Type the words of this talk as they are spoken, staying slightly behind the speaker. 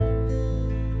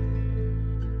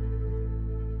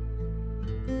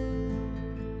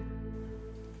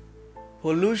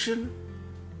Pollution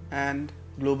and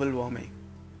global warming.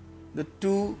 The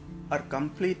two are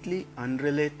completely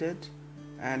unrelated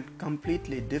and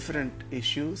completely different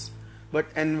issues,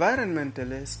 but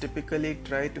environmentalists typically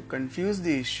try to confuse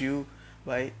the issue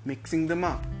by mixing them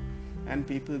up, and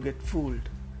people get fooled.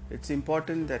 It's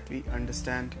important that we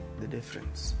understand the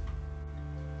difference.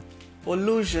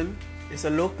 Pollution is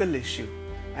a local issue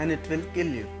and it will kill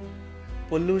you.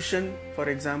 Pollution, for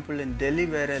example, in Delhi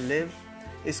where I live,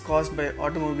 is caused by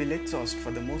automobile exhaust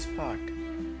for the most part.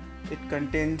 It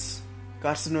contains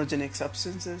carcinogenic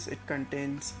substances, it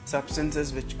contains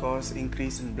substances which cause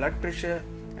increase in blood pressure,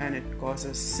 and it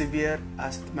causes severe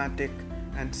asthmatic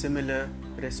and similar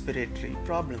respiratory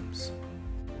problems.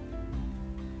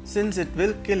 Since it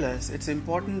will kill us, it's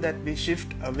important that we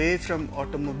shift away from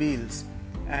automobiles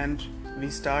and we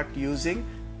start using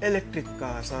electric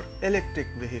cars or electric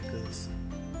vehicles.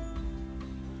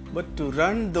 But to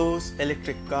run those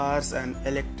electric cars and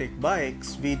electric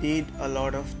bikes, we need a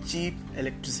lot of cheap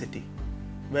electricity.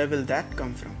 Where will that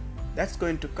come from? That's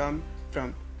going to come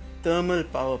from thermal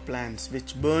power plants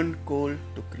which burn coal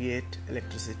to create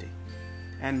electricity.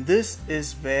 And this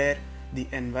is where the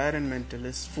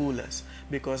environmentalists fool us,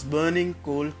 because burning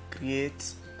coal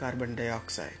creates carbon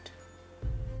dioxide.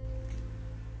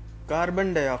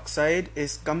 Carbon dioxide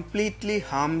is completely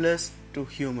harmless to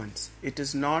humans. It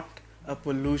is not a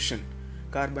pollution.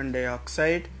 Carbon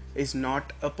dioxide is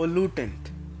not a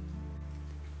pollutant.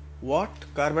 What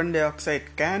carbon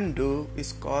dioxide can do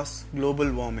is cause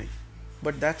global warming,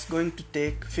 but that's going to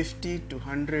take 50 to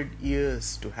 100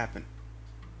 years to happen.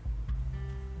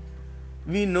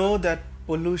 We know that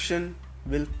pollution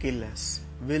will kill us.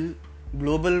 Will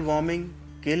global warming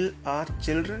kill our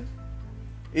children?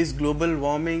 Is global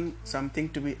warming something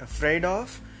to be afraid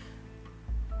of?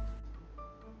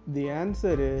 The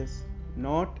answer is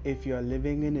not if you are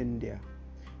living in India.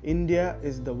 India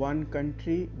is the one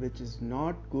country which is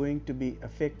not going to be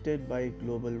affected by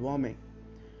global warming.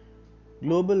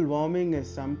 Global warming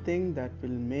is something that will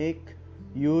make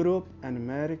Europe and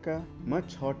America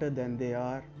much hotter than they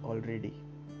are already.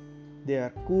 They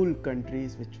are cool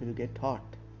countries which will get hot.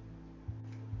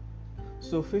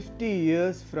 So 50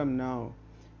 years from now,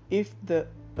 if the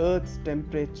Earth's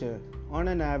temperature on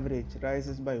an average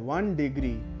rises by 1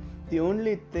 degree, the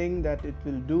only thing that it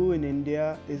will do in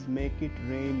India is make it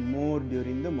rain more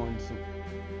during the monsoon.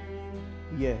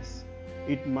 Yes,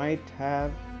 it might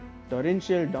have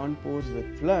torrential downpours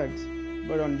with floods,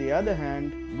 but on the other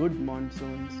hand, good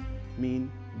monsoons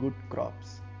mean good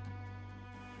crops.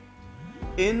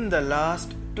 In the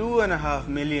last 2.5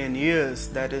 million years,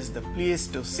 that is the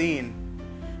Pleistocene,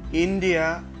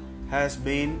 India has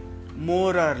been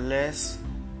more or less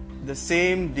the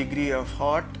same degree of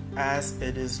hot as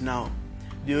it is now.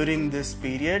 During this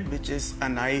period, which is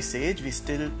an ice age, we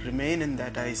still remain in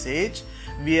that ice age.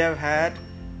 We have had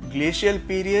glacial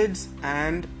periods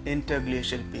and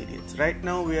interglacial periods. Right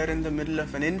now we are in the middle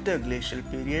of an interglacial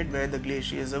period where the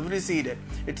glaciers have receded.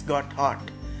 It's got hot.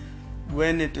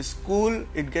 When it is cool,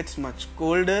 it gets much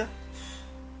colder,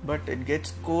 but it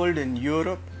gets cold in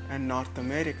Europe and North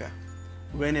America.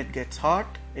 When it gets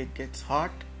hot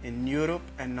in Europe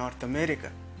and North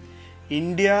America.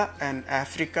 India and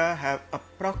Africa have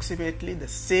approximately the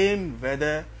same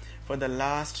weather for the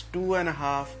last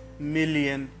 2.5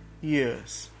 million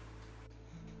years.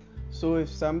 So if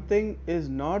something is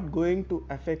not going to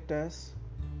affect us,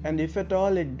 and if at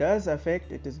all it does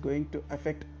affect, it is going to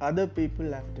affect other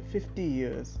people after 50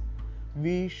 years,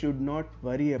 we should not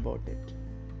worry about it.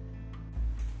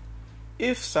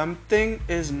 If something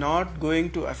is not going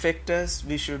to affect us,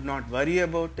 we should not worry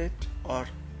about it or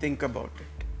think about it.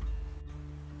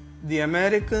 The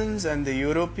Americans and the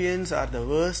Europeans are the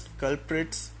worst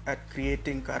culprits at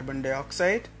creating carbon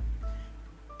dioxide.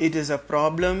 It is a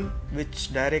problem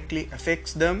which directly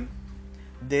affects them.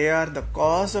 They are the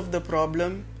cause of the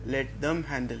problem. Let them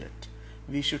handle it.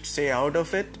 We should stay out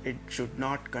of it. It should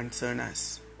not concern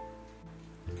us.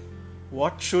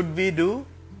 What should we do?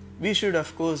 We should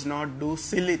of course not do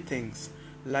silly things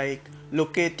like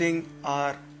locating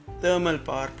our thermal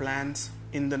power plants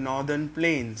in the northern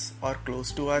plains or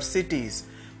close to our cities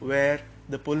where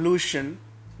the pollution,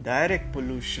 direct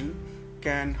pollution,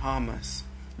 can harm us.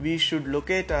 We should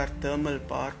locate our thermal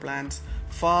power plants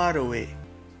far away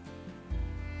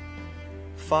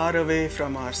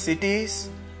from our cities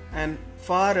and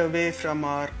far away from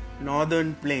our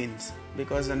northern plains,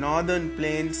 because the northern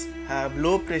plains have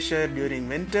low pressure during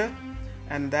winter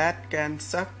and that can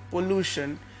suck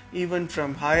pollution even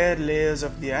from higher layers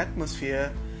of the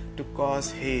atmosphere to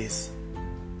cause haze.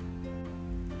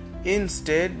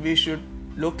 Instead, we should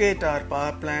locate our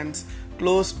power plants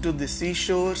close to the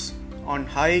seashores on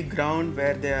high ground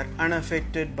where they are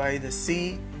unaffected by the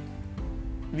sea.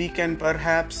 We can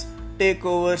perhaps take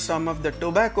over some of the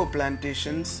tobacco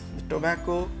plantations. The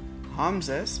tobacco harms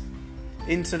us.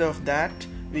 Instead of that,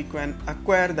 we can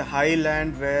acquire the high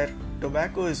land where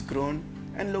tobacco is grown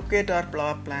and locate our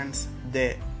power plants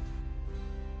there.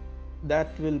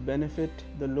 That will benefit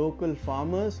the local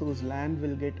farmers whose land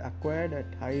will get acquired at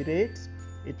high rates.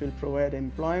 It will provide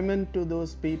employment to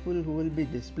those people who will be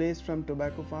displaced from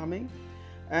tobacco farming,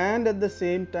 and at the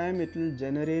same time it will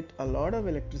generate a lot of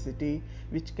electricity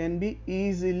which can be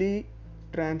easily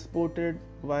transported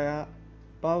via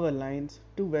power lines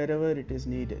to wherever it is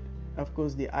needed. Of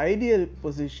course, the ideal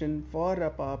position for a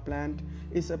power plant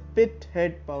is a pit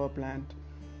head power plant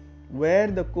where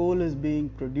the coal is being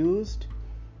produced.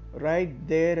 Right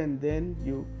there and then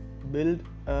you build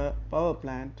a power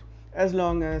plant, as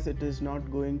long as it is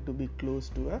not going to be close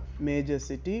to a major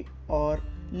city or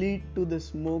lead to the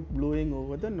smoke blowing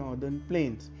over the northern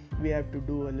plains. We have to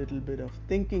do a little bit of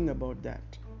thinking about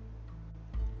that.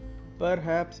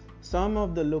 Perhaps some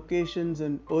of the locations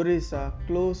in Orissa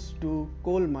close to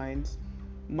coal mines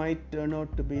might turn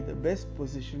out to be the best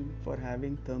position for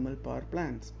having thermal power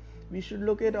plants. We should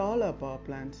look at all our power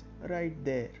plants right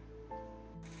there.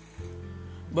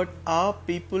 But our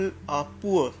people are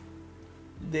poor.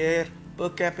 Their per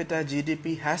capita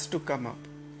GDP has to come up.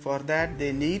 For that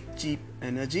they need cheap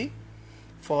energy.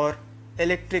 For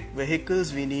electric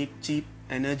vehicles we need cheap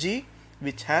energy,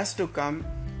 which has to come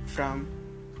from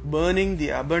burning the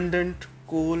abundant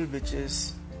coal which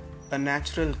is a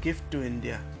natural gift to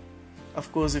India.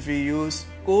 Of course, if we use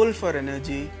coal for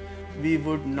energy, we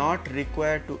would not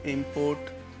require to import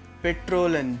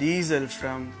petrol and diesel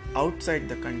from outside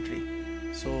the country.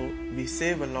 So we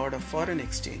save a lot of foreign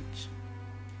exchange.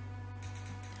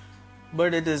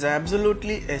 But it is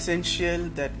absolutely essential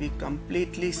that we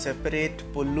completely separate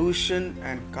pollution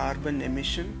and carbon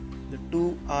emission. The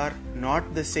two are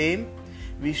not the same.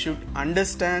 We should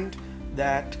understand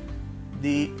that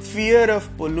the fear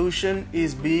of pollution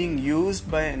is being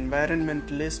used by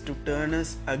environmentalists to turn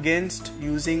us against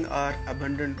using our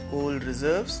abundant coal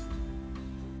reserves.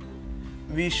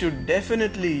 We should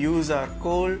definitely use our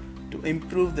coal to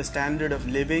improve the standard of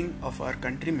living of our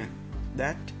countrymen.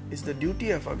 That is the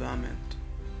duty of our government.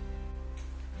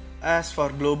 As for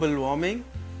global warming,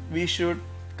 we should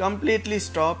completely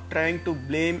stop trying to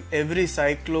blame every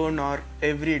cyclone or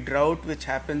every drought which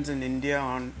happens in India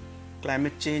on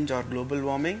climate change or global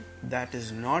warming. That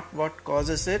is not what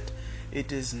causes it.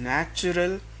 It is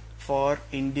natural for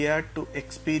India to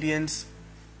experience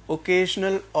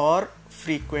occasional or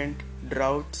frequent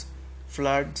droughts,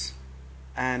 floods,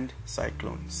 and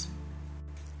cyclones.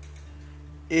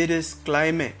 It is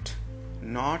climate,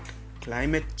 not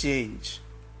climate change.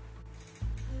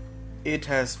 It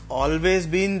has always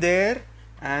been there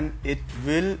and it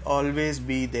will always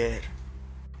be there.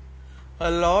 A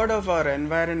lot of our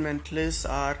environmentalists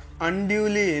are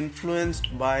unduly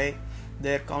influenced by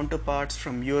their counterparts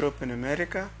from Europe and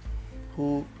America,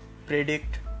 who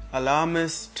predict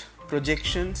alarmist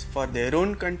projections for their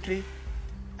own country,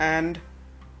 and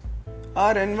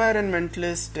our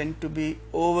environmentalists tend to be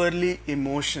overly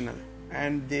emotional,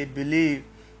 and they believe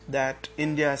that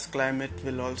India's climate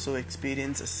will also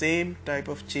experience the same type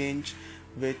of change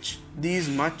which these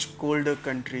much colder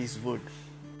countries would.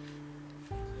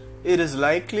 It is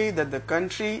likely that the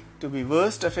country to be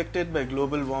worst affected by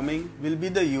global warming will be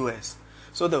the US.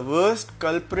 So the worst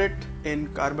culprit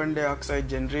in carbon dioxide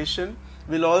generation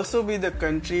will also be the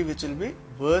country which will be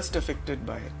worst affected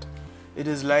by it. It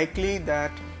is likely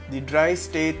that the dry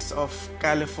states of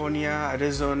California,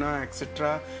 Arizona,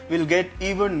 etc. will get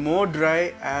even more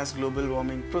dry as global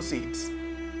warming proceeds.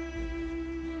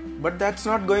 But that's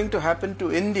not going to happen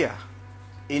to India.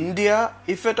 India,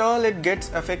 if at all it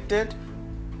gets affected,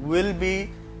 will be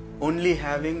only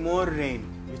having more rain,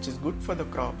 which is good for the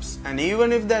crops. And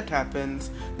even if that happens,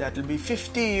 that will be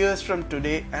 50 years from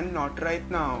today and not right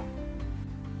now.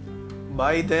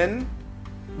 By then,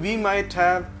 we might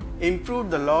have improved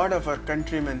the lot of our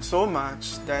countrymen so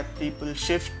much that people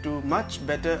shift to much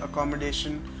better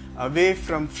accommodation away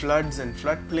from floods and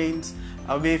floodplains,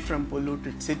 away from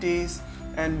polluted cities,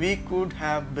 and we could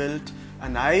have built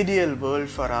an ideal world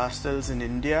for ourselves in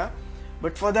India.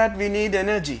 But for that we need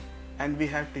energy, and we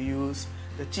have to use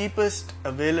the cheapest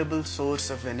available source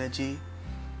of energy,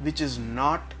 which is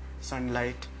not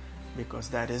sunlight, because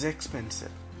that is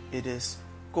expensive. It is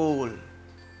coal.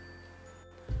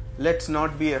 Let's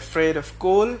not be afraid of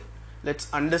coal.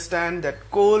 Let's understand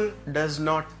that coal does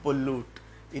not pollute.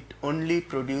 It only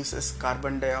produces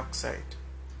carbon dioxide.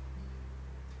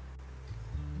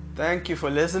 Thank you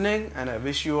for listening, and I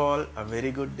wish you all a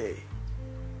very good day.